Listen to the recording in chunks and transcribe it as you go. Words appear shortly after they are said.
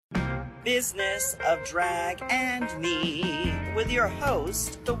Business of Drag and Me with your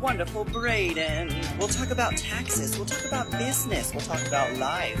host, the wonderful Braden. We'll talk about taxes, we'll talk about business, we'll talk about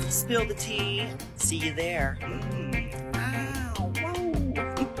life. Spill the tea. See you there. Ow, whoa.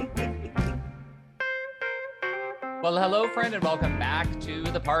 Well, hello, friend, and welcome back to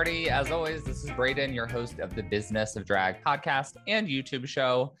the party. As always, this is Braden, your host of the Business of Drag podcast and YouTube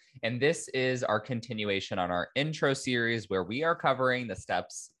show. And this is our continuation on our intro series where we are covering the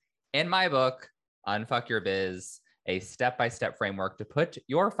steps in my book, Unfuck Your Biz, a step-by-step framework to put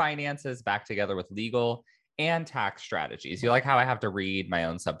your finances back together with legal and tax strategies. You like how I have to read my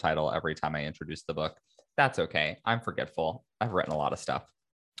own subtitle every time I introduce the book? That's okay. I'm forgetful. I've written a lot of stuff.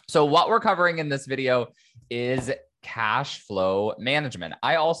 So what we're covering in this video is cash flow management.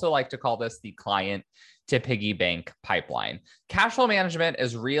 I also like to call this the client to piggy bank pipeline. Cash flow management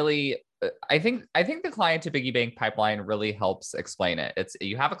is really, I think the client to piggy bank pipeline really helps explain it. It's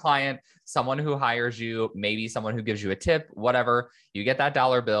you have a client, someone who hires you, maybe someone who gives you a tip, whatever. You get that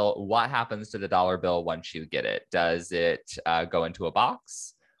dollar bill. What happens to the dollar bill once you get it? Does it go into a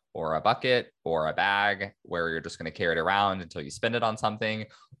box or a bucket or a bag where you're just going to carry it around until you spend it on something?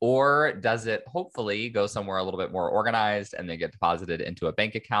 Or does it hopefully go somewhere a little bit more organized and then get deposited into a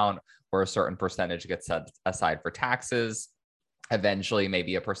bank account where a certain percentage gets set aside for taxes? Eventually,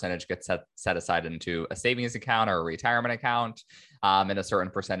 maybe a percentage gets set aside into a savings account or a retirement account, and a certain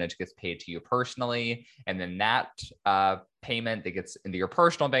percentage gets paid to you personally. And then that payment that gets into your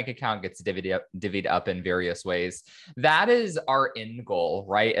personal bank account gets divvied up in various ways. That is our end goal,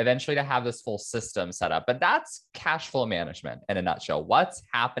 right? Eventually to have this full system set up. But that's cash flow management in a nutshell. What's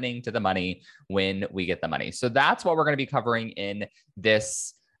happening to the money when we get the money? So that's what we're going to be covering in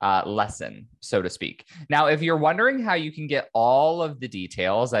this lesson, so to speak. Now, if you're wondering how you can get all of the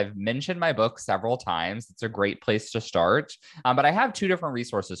details, I've mentioned my book several times. It's a great place to start, but I have two different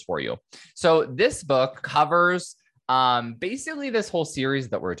resources for you. So this book covers basically this whole series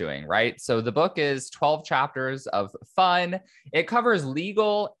that we're doing, right? So the book is 12 chapters of fun. It covers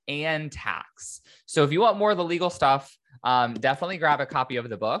legal and tax. So if you want more of the legal stuff, definitely grab a copy of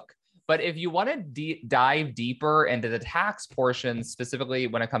the book. But if you want to dive deeper into the tax portion, specifically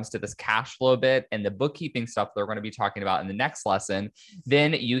when it comes to this cash flow bit and the bookkeeping stuff that we're going to be talking about in the next lesson,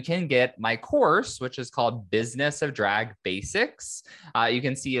 then you can get my course, which is called Business of Drag Basics. You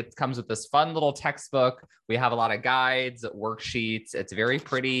can see it comes with this fun little textbook. We have a lot of guides, worksheets. It's very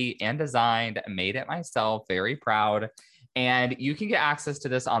pretty and designed. I made it myself, very proud. And you can get access to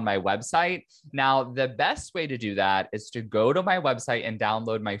this on my website. Now, the best way to do that is to go to my website and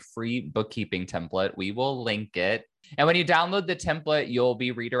download my free bookkeeping template. We will link it. And when you download the template, you'll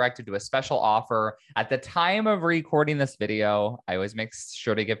be redirected to a special offer. At the time of recording this video, I always make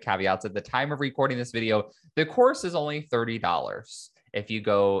sure to give caveats. At the time of recording this video, the course is only $30 if you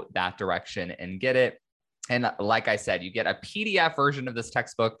go that direction and get it. And like I said, you get a PDF version of this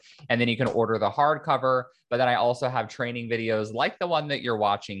textbook, and then you can order the hardcover. But then I also have training videos like the one that you're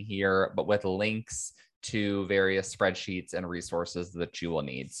watching here, but with links to various spreadsheets and resources that you will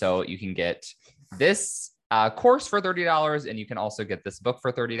need. So you can get this course for $30, and you can also get this book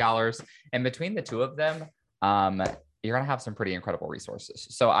for $30. And between the two of them, you're going to have some pretty incredible resources.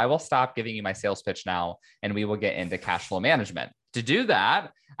 So I will stop giving you my sales pitch now, and we will get into cash flow management. To do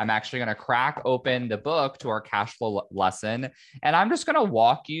that, I'm actually going to crack open the book to our cash flow lesson, and I'm just going to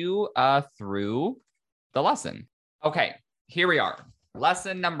walk you through the lesson. Okay, here we are.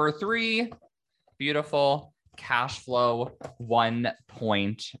 Lesson number 3, beautiful cash flow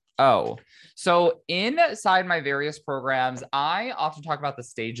 1.0. So inside my various programs, I often talk about the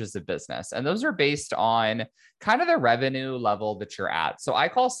stages of business, and those are based on kind of the revenue level that you're at. So I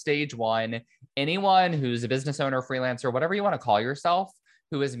call stage 1 anyone who's a business owner, freelancer, whatever you want to call yourself,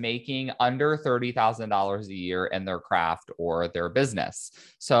 who is making under $30,000 a year in their craft or their business.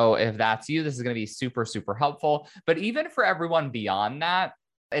 So if that's you, this is going to be super, super helpful. But even for everyone beyond that,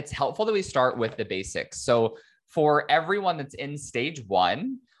 it's helpful that we start with the basics. So for everyone that's in stage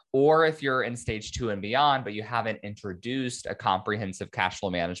 1, or if you're in stage 2 and beyond, but you haven't introduced a comprehensive cash flow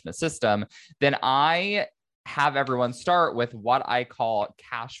management system, then I have everyone start with what I call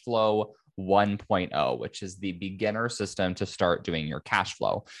cash flow 1.0, which is the beginner system to start doing your cash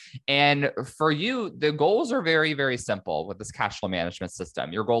flow. And for you, the goals are very, very simple with this cash flow management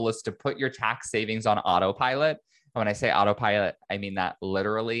system. Your goal is to put your tax savings on autopilot. And when I say autopilot, I mean that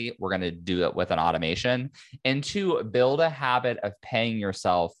literally we're going to do it with an automation, and to build a habit of paying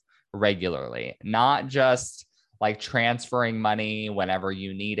yourself regularly, not just like transferring money whenever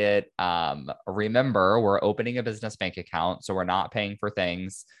you need it. Remember, we're opening a business bank account, so we're not paying for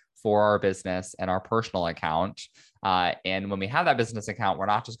things for our business and our personal account. And when we have that business account, we're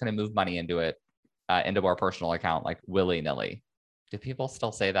not just going to move money into it, into our personal account, like willy-nilly. Do people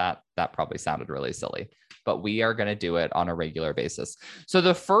still say that? That probably sounded really silly, but we are going to do it on a regular basis. So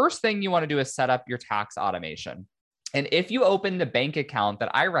the first thing you want to do is set up your tax automation. And if you open the bank account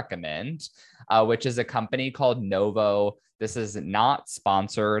that I recommend, which is a company called Novo, this is not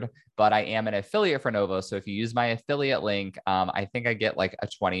sponsored, but I am an affiliate for Novo. So if you use my affiliate link, I think I get like a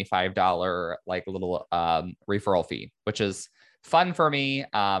 $25 like little referral fee, which is fun for me.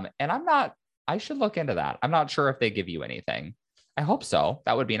 And I should look into that. I'm not sure if they give you anything. I hope so.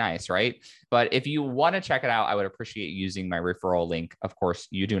 That would be nice, right? But if you want to check it out, I would appreciate using my referral link. Of course,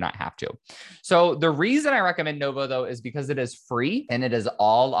 you do not have to. So the reason I recommend Novo, though, is because it is free and it is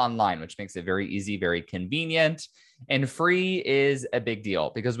all online, which makes it very easy, very convenient. And free is a big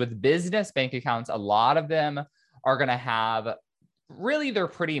deal because with business bank accounts, a lot of them are going to have really, they're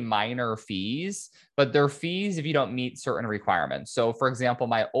pretty minor fees, but they're fees if you don't meet certain requirements. So for example,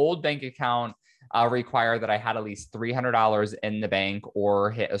 my old bank account require that I had at least $300 in the bank or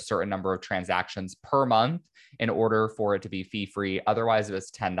hit a certain number of transactions per month in order for it to be fee-free. Otherwise, it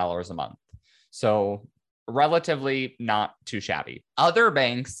was $10 a month. So relatively not too shabby. Other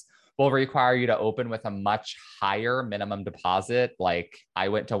banks will require you to open with a much higher minimum deposit. Like I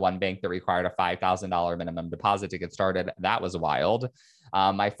went to one bank that required a $5,000 minimum deposit to get started. That was wild.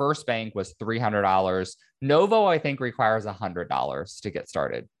 My first bank was $300. Novo, I think, requires $100 to get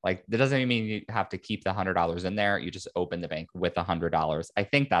started. Like that doesn't even mean you have to keep the $100 in there. You just open the bank with $100. I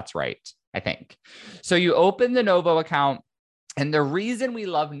think that's right. I think. So you open the Novo account. And the reason we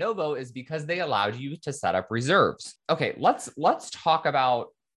love Novo is because they allowed you to set up reserves. Okay, let's talk about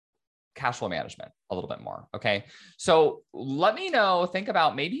cash flow management a little bit more. Okay. So let me know, think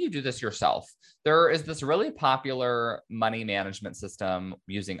about maybe you do this yourself. There is this really popular money management system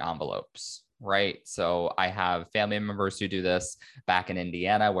using envelopes, right? So I have family members who do this back in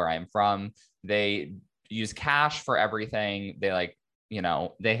Indiana, where I'm from. They use cash for everything. They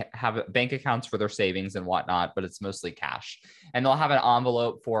have bank accounts for their savings and whatnot, but it's mostly cash. And they'll have an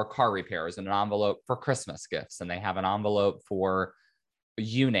envelope for car repairs and an envelope for Christmas gifts. And they have an envelope for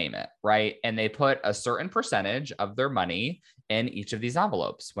you name it, right? And they put a certain percentage of their money in each of these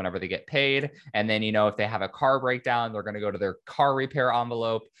envelopes whenever they get paid. And then, if they have a car breakdown, they're going to go to their car repair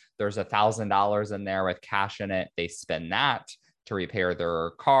envelope. There's $1,000 in there with cash in it. They spend that to repair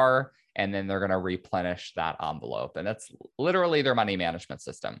their car, and then they're going to replenish that envelope. And that's literally their money management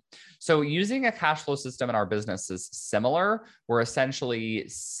system. So using a cash flow system in our business is similar. We're essentially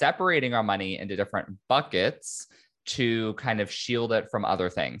separating our money into different buckets to kind of shield it from other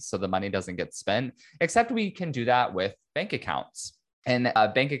things so the money doesn't get spent, except we can do that with bank accounts. And a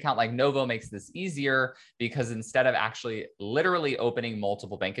bank account like Novo makes this easier because instead of actually literally opening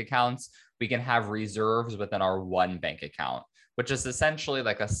multiple bank accounts, we can have reserves within our one bank account, which is essentially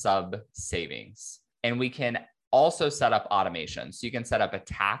like a sub savings. And we can also set up automation. So you can set up a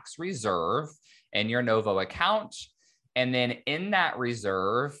tax reserve in your Novo account. And then in that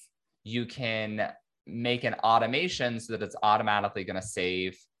reserve, you can make an automation so that it's automatically going to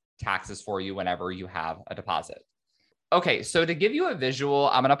save taxes for you whenever you have a deposit. Okay, so to give you a visual,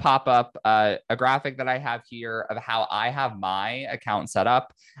 I'm going to pop up a graphic that I have here of how I have my account set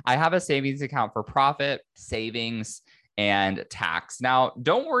up. I have a savings account for profit, savings, and tax. Now,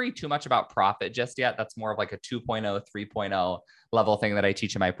 don't worry too much about profit just yet. That's more of like a 2.0, 3.0 level thing that I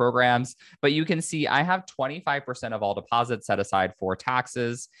teach in my programs. But you can see I have 25% of all deposits set aside for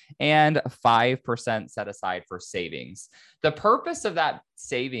taxes and 5% set aside for savings. The purpose of that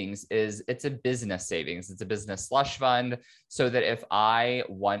savings is it's a business savings. It's a business slush fund so that if I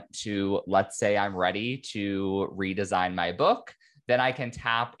want to, let's say I'm ready to redesign my book, then I can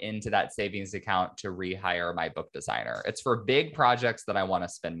tap into that savings account to rehire my book designer. It's for big projects that I want to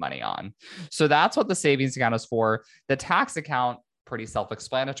spend money on. So that's what the savings account is for. The tax account, pretty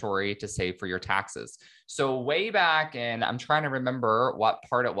self-explanatory, to save for your taxes. So way back in, I'm trying to remember what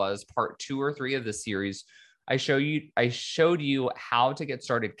part it was, part 2 or 3 of the series, I showed you how to get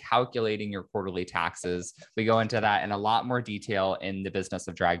started calculating your quarterly taxes. We go into that in a lot more detail in the Business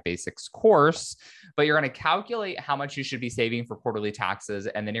of Drag Basics course, but you're going to calculate how much you should be saving for quarterly taxes,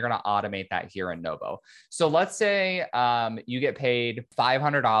 and then you're going to automate that here in Novo. So let's say you get paid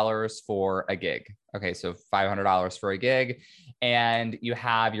 $500 for a gig. Okay, so $500 for a gig, and you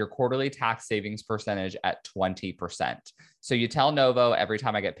have your quarterly tax savings percentage at 20%. So you tell Novo, every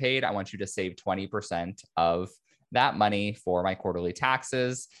time I get paid, I want you to save 20% of that money for my quarterly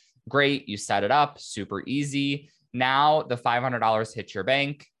taxes. Great, you set it up, super easy. Now the $500 hits your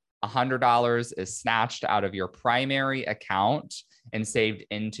bank. $100 is snatched out of your primary account and saved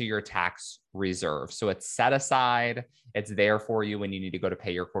into your tax reserve. So it's set aside. It's there for you when you need to go to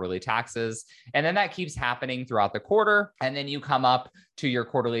pay your quarterly taxes. And then that keeps happening throughout the quarter. And then you come up to your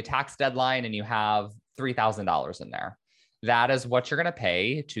quarterly tax deadline and you have $3,000 in there. That is what you're going to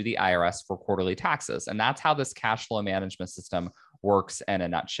pay to the IRS for quarterly taxes. And that's how this cash flow management system works in a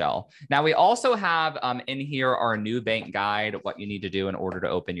nutshell. Now, we also have in here our new bank guide, what you need to do in order to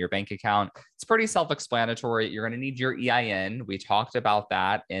open your bank account. It's pretty self-explanatory. You're going to need your EIN. We talked about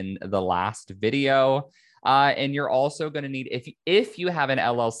that in the last video. And you're also going to need, if you have an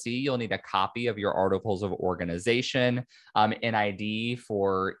LLC, you'll need a copy of your articles of organization, an ID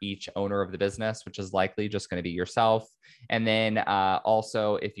for each owner of the business, which is likely just going to be yourself. And then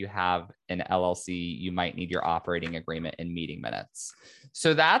also, if you have an LLC, you might need your operating agreement and meeting minutes.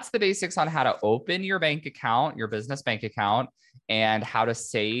 So that's the basics on how to open your bank account, your business bank account, and how to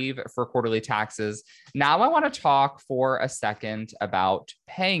save for quarterly taxes. Now I want to talk for a second about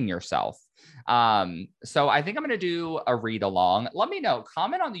paying yourself. So I think I'm going to do a read along. Let me know,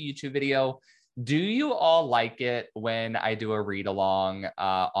 comment on the YouTube video. Do you all like it when I do a read along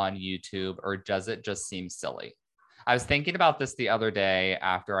on YouTube, or does it just seem silly? I was thinking about this the other day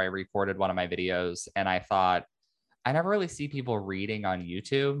after I recorded one of my videos, and I thought, I never really see people reading on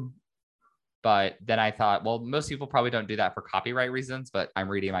YouTube. But then I thought, well, most people probably don't do that for copyright reasons, but I'm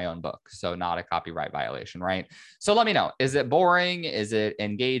reading my own book, so not a copyright violation, right? So let me know. Is it boring? Is it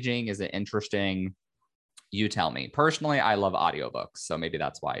engaging? Is it interesting? You tell me. Personally, I love audiobooks, so maybe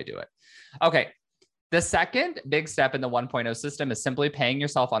that's why I do it. Okay. The second big step in the 1.0 system is simply paying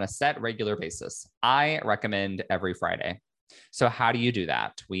yourself on a set regular basis. I recommend every Friday. So how do you do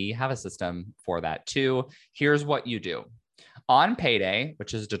that? We have a system for that too. Here's what you do. On payday,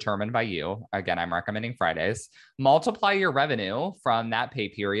 which is determined by you, again, I'm recommending Fridays, multiply your revenue from that pay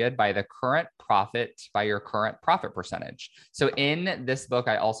period by the current profit, by your current profit percentage. So in this book,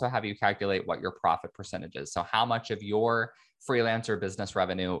 I also have you calculate what your profit percentage is. So how much of your freelancer business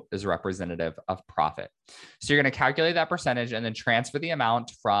revenue is representative of profit. So you're going to calculate that percentage and then transfer the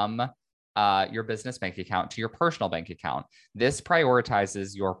amount from your business bank account to your personal bank account. This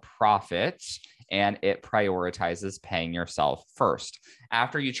prioritizes your profit and it prioritizes paying yourself first.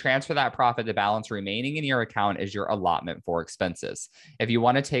 After you transfer that profit, the balance remaining in your account is your allotment for expenses. If you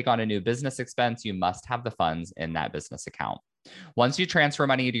want to take on a new business expense, you must have the funds in that business account. Once you transfer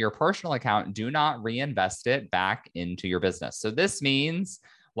money to your personal account, do not reinvest it back into your business. So this means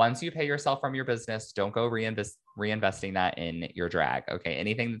once you pay yourself from your business, don't go reinvesting that in your drag. Okay.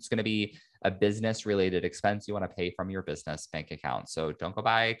 Anything that's going to be a business related expense, you want to pay from your business bank account. So don't go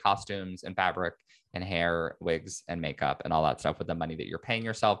buy costumes and fabric and hair, wigs and makeup and all that stuff with the money that you're paying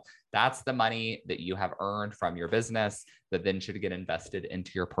yourself. That's the money that you have earned from your business that then should get invested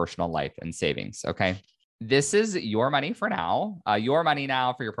into your personal life and savings. Okay. This is your money for now, your money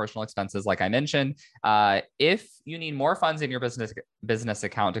now for your personal expenses. Like I mentioned, if you need more funds in your business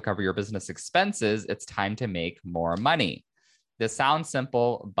account to cover your business expenses, it's time to make more money. This sounds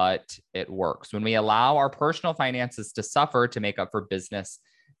simple, but it works. When we allow our personal finances to suffer to make up for business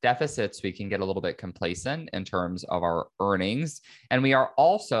deficits, we can get a little bit complacent in terms of our earnings. And we are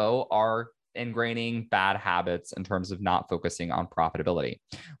also ingraining bad habits in terms of not focusing on profitability.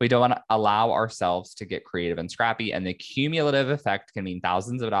 We don't want to allow ourselves to get creative and scrappy, and the cumulative effect can mean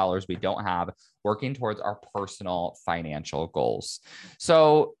thousands of dollars we don't have working towards our personal financial goals.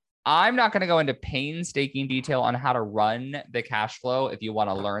 So I'm not going to go into painstaking detail on how to run the cash flow. If you want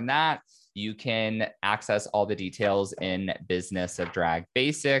to learn that, you can access all the details in Business of Drag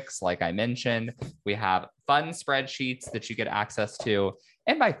Basics. Like I mentioned, we have fun spreadsheets that you get access to.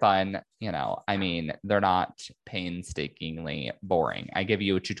 And by fun, I mean, they're not painstakingly boring. I give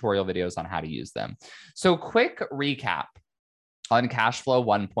you tutorial videos on how to use them. So quick recap on Cashflow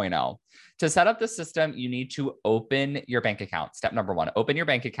 1.0. To set up the system, you need to open your bank account. Step number one, open your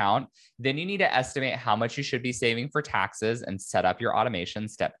bank account. Then you need to estimate how much you should be saving for taxes and set up your automation,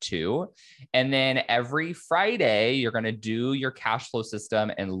 step two. And then every Friday, you're going to do your cash flow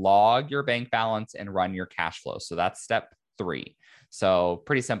system and log your bank balance and run your cash flow. So that's step three. So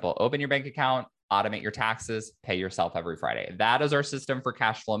pretty simple. Open your bank account, automate your taxes, pay yourself every Friday. That is our system for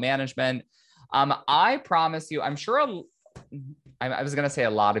cash flow management. I promise you, I'm sure I was going to say a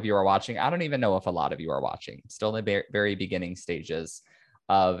lot of you are watching. I don't even know if a lot of you are watching. Still in the very beginning stages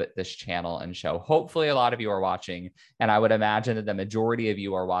of this channel and show. Hopefully a lot of you are watching, and I would imagine that the majority of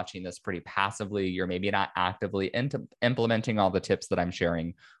you are watching this pretty passively. You're maybe not actively implementing all the tips that I'm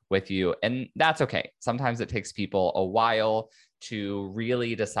sharing with you, and that's okay. Sometimes it takes people a while to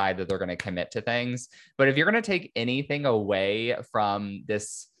really decide that they're going to commit to things. But if you're going to take anything away from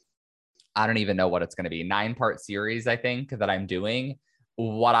this I don't even know what it's going to be, 9-part series, I think, that I'm doing.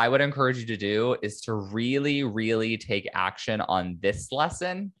 What I would encourage you to do is to really, really take action on this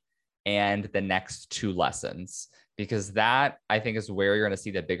lesson and the next 2 lessons, because that, I think, is where you're going to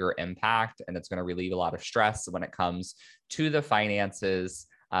see the bigger impact, and it's going to relieve a lot of stress when it comes to the finances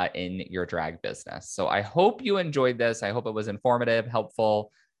in your drag business. So I hope you enjoyed this. I hope it was informative,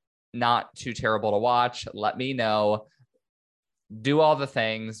 helpful, not too terrible to watch. Let me know. Do all the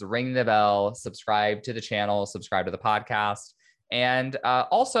things, ring the bell, subscribe to the channel, subscribe to the podcast. And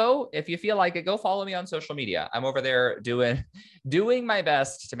also, if you feel like it, go follow me on social media. I'm over there doing my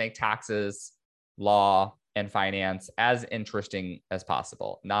best to make taxes, law, and finance as interesting as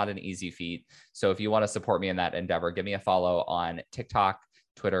possible. Not an easy feat. So if you want to support me in that endeavor, give me a follow on TikTok,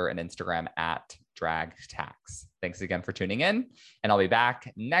 Twitter, and Instagram at DragTax. Thanks again for tuning in. And I'll be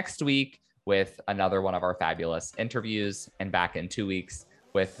back next week with another one of our fabulous interviews, and back in 2 weeks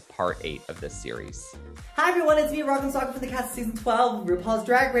with part 8 of this series. Hi everyone, it's me, Rock'em Sock'em from the cast of season 12 of RuPaul's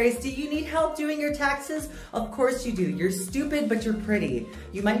Drag Race. Do you need help doing your taxes? Of course you do. You're stupid, but you're pretty.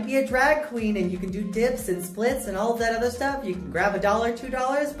 You might be a drag queen and you can do dips and splits and all of that other stuff. You can grab $1,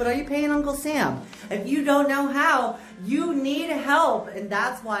 $2, but are you paying Uncle Sam? If you don't know how, you need help, and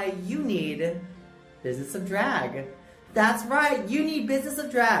that's why you need Business of Drag. That's right, you need Business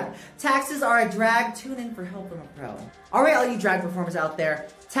of Drag. Taxes are a drag. Tune in for help from a pro. All right, all you drag performers out there,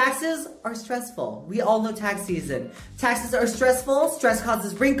 taxes are stressful. We all know tax season. Taxes are stressful, stress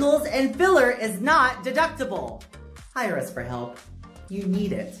causes wrinkles, and filler is not deductible. Hire us for help. You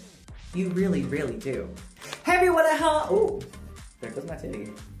need it. You really, really do. Hey everyone at home. Ooh, there goes my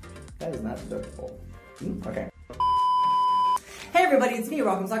titty. That is not deductible. Okay. Hey everybody, it's me,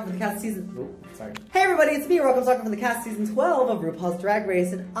 Rock'em Sock'em from the cast season. Hey everybody, it's me, Rock'em Sock'em from the cast season 12 of RuPaul's Drag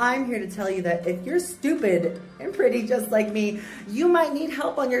Race, and I'm here to tell you that if you're stupid and pretty just like me, you might need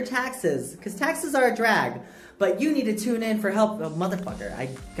help on your taxes, because taxes are a drag. But you need to tune in for help. Oh,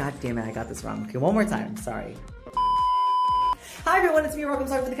 motherfucker! God damn it, I got this wrong. Okay, one more time. Sorry. Hi everyone, it's me, Rock'em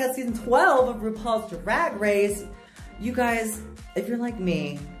Sock'em from the cast season 12 of RuPaul's Drag Race. You guys, if you're like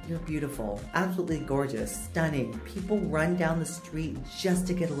me, you're beautiful, absolutely gorgeous, stunning. People run down the street just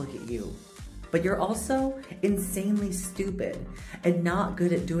to get a look at you. But you're also insanely stupid and not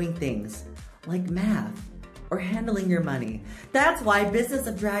good at doing things like math or handling your money. That's why Business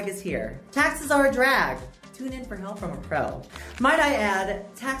of Drag is here. Taxes are a drag. Tune in for help from a pro. Might I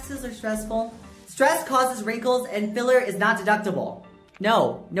add, taxes are stressful. Stress causes wrinkles and filler is not deductible.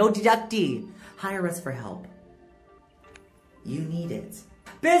 No deductee. Hire us for help. You need it.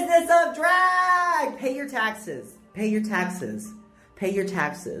 Business of Drag! Pay your taxes. Pay your taxes. Pay your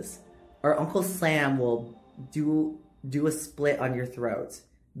taxes. Or Uncle Sam will do a split on your throat,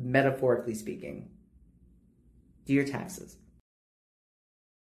 metaphorically speaking. Do your taxes.